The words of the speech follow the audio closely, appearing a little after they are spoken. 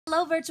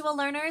Hello, virtual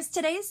learners.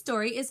 Today's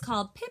story is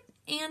called Pip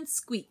and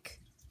Squeak.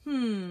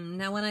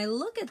 Now when I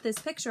look at this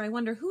picture, I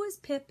wonder who is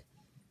Pip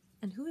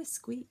and who is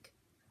Squeak?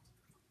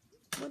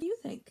 What do you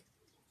think?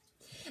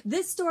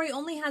 This story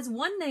only has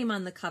one name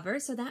on the cover,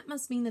 so that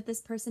must mean that this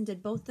person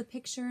did both the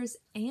pictures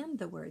and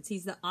the words.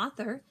 He's the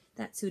author,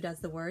 that's who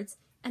does the words,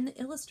 and the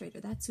illustrator,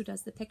 that's who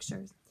does the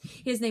pictures.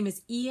 His name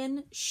is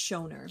Ian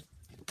Schoner.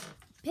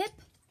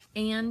 Pip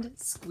and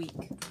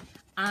Squeak.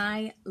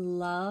 I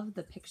love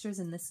the pictures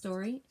in this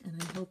story,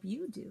 and I hope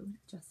you do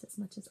just as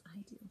much as I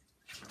do.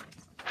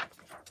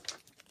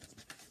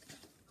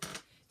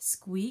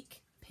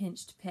 Squeak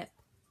pinched Pip,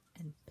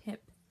 and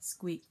Pip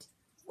squeaked.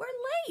 "We're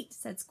late,"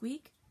 said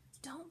Squeak.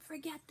 "Don't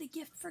forget the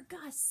gift for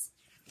Gus."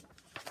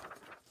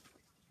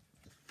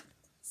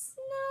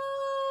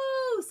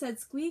 "Snow," said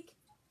Squeak.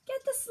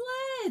 "Get the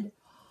sled."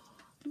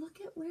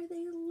 Look at where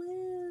they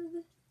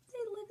live.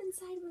 They live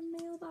inside of a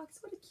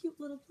mailbox. What a cute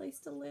little place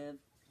to live.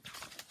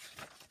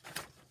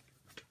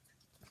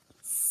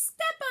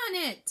 Step on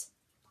it.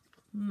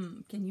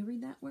 Can you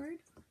read that word?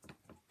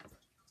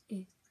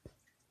 Ip.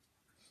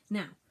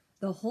 Now,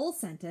 the whole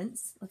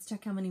sentence, let's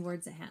check how many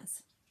words it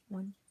has.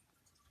 1,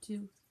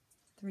 2,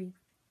 3,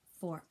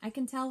 4. I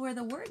can tell where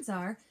the words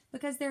are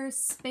because there are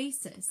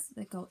spaces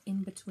that go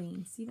in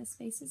between. See the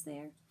spaces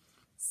there?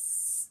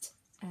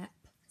 Step,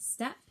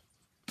 step,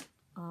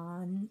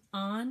 on,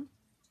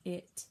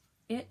 it,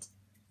 pip,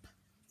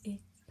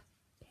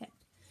 pip.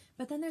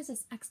 But then there's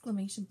this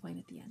exclamation point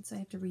at the end, so I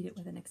have to read it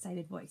with an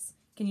excited voice.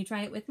 Can you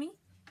try it with me?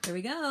 Here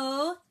we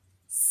go.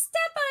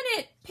 Step on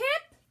it,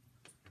 Pip.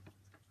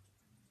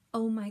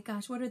 Oh my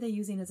gosh, what are they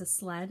using as a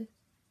sled?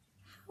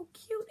 How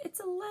cute, it's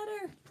a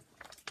letter.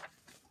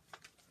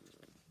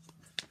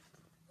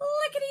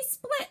 Lickety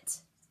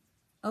split.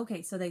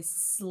 Okay, so they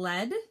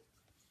sled,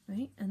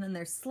 right? And then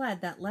their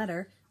sled, that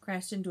letter,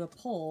 crashed into a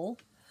pole.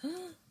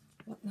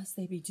 What must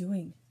they be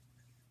doing?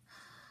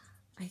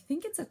 I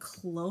think it's a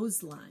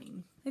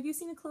clothesline. Have you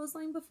seen a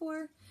clothesline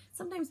before?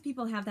 Sometimes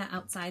people have that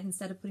outside.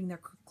 Instead of putting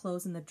their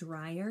clothes in the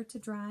dryer to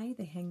dry,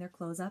 they hang their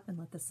clothes up and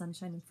let the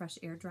sunshine and fresh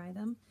air dry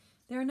them.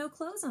 There are no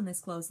clothes on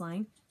this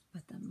clothesline,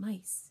 but the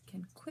mice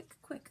can quick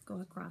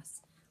go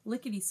across.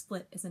 Lickety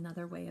split is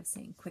another way of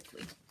saying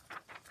quickly.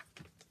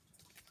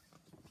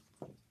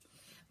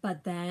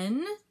 But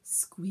then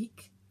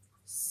Squeak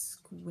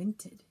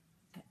squinted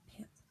at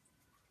Pip.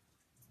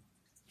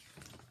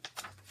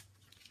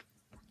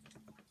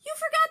 "You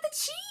forgot the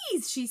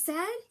cheese," she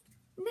said.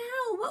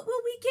 "Now what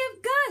will we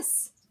give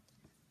Gus?"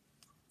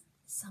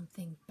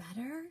 "Something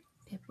better,"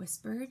 Pip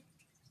whispered,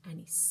 and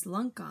he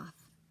slunk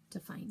off to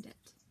find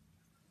it.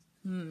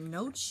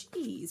 No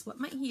cheese. What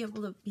might he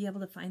be able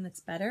to find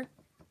that's better?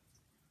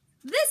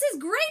 "This is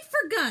great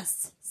for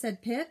Gus,"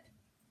 said Pip.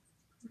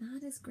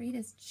 "Not as great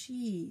as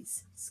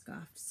cheese,"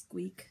 scoffed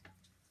Squeak.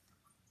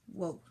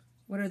 "Whoa,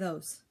 what are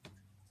those?"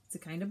 "It's a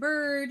kind of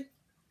bird."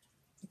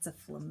 "It's a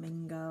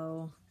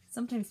flamingo."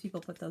 Sometimes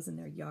people put those in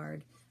their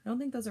yard. I don't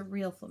think those are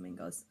real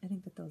flamingos. I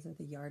think that those are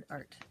the yard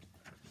art.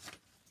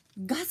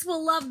 "Gus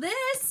will love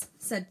this,"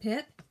 said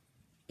Pip.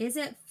 "Is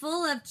it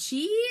full of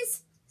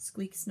cheese?"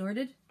 Squeak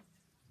snorted.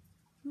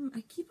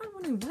 I keep on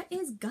wondering, what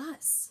is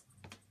Gus?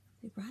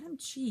 They brought him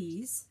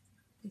cheese.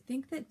 They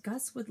think that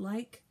Gus would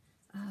like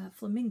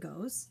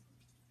flamingos.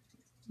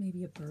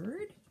 Maybe a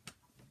bird?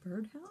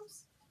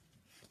 Birdhouse?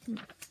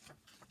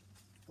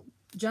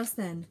 Just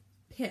then,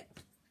 Pip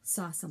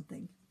saw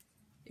something.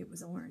 It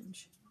was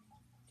orange.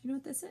 Do you know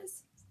what this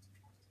is?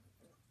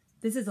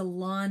 This is a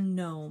lawn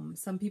gnome.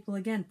 Some people,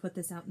 again, put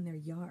this out in their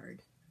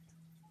yard.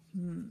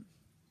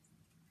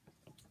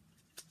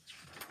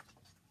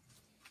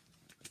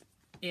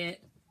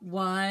 It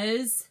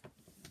was...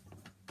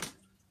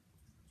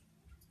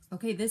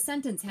 Okay, this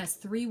sentence has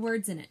 3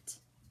 words in it.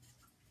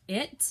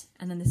 It,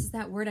 and then this is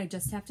that word I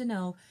just have to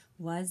know.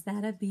 Was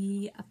that a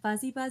bee? A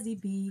fuzzy buzzy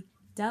bee.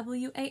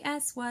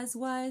 W-A-S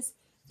was.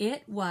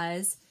 It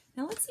was.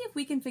 Now let's see if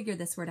we can figure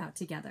this word out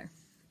together.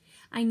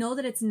 I know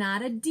that it's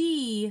not a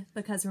D,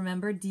 because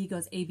remember, D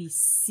goes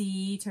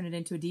A-B-C, turn it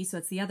into a D, so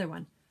it's the other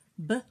one.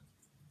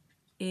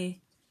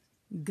 B-I-G.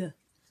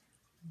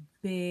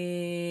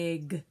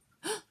 Big.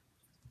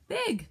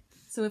 Big.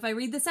 So if I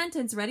read the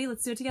sentence, ready?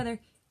 Let's do it together.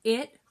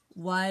 It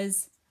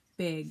was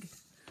big.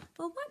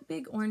 Well, what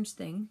big orange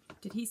thing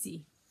did he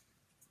see?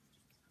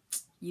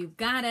 You've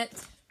got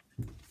it.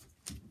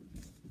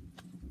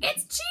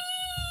 It's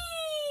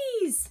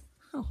cheese!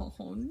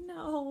 Oh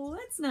no,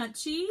 that's not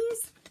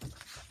cheese.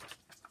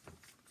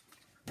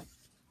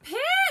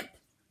 Pip!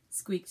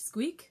 Squeak,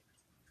 squeak.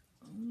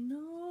 Oh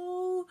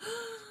no.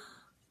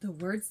 The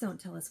words don't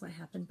tell us what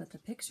happened, but the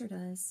picture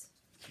does.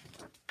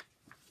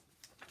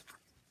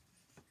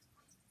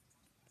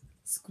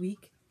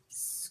 Squeak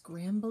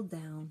scrambled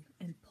down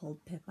and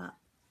pulled Pip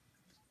up.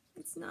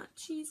 "It's not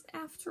cheese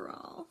after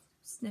all,"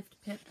 sniffed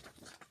Pip.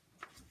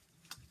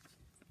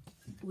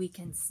 "We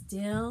can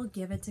still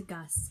give it to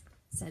Gus,"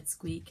 said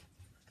Squeak.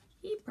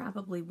 "He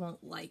probably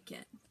won't like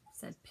it,"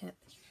 said Pip.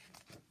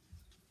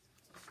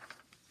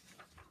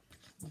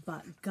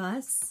 But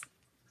Gus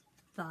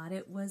thought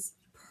it was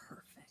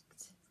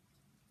perfect.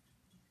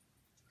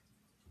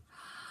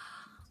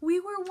 We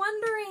were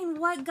wondering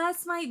what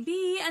Gus might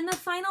be, and the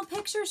final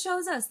picture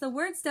shows us. The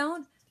words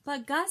don't,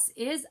 but Gus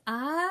is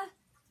a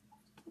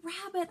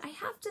rabbit. I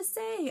have to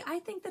say, I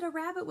think that a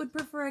rabbit would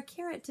prefer a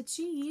carrot to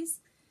cheese.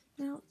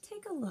 Now,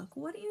 take a look.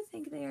 What do you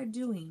think they are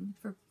doing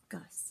for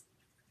Gus?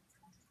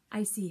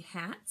 I see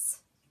hats.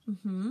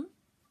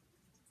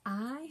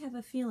 I have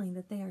a feeling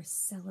that they are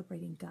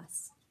celebrating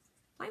Gus.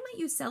 Why might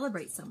you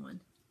celebrate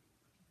someone?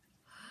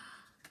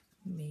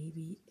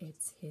 Maybe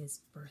it's his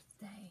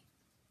birthday.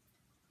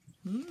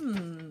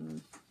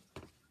 And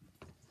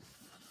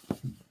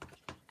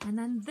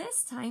then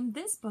this time,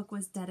 this book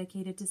was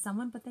dedicated to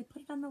someone, but they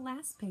put it on the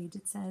last page.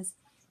 It says,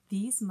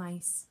 "These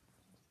mice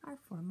are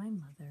for my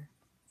mother."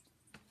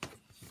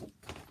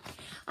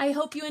 I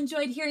hope you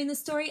enjoyed hearing the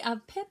story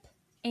of Pip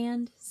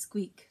and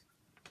Squeak.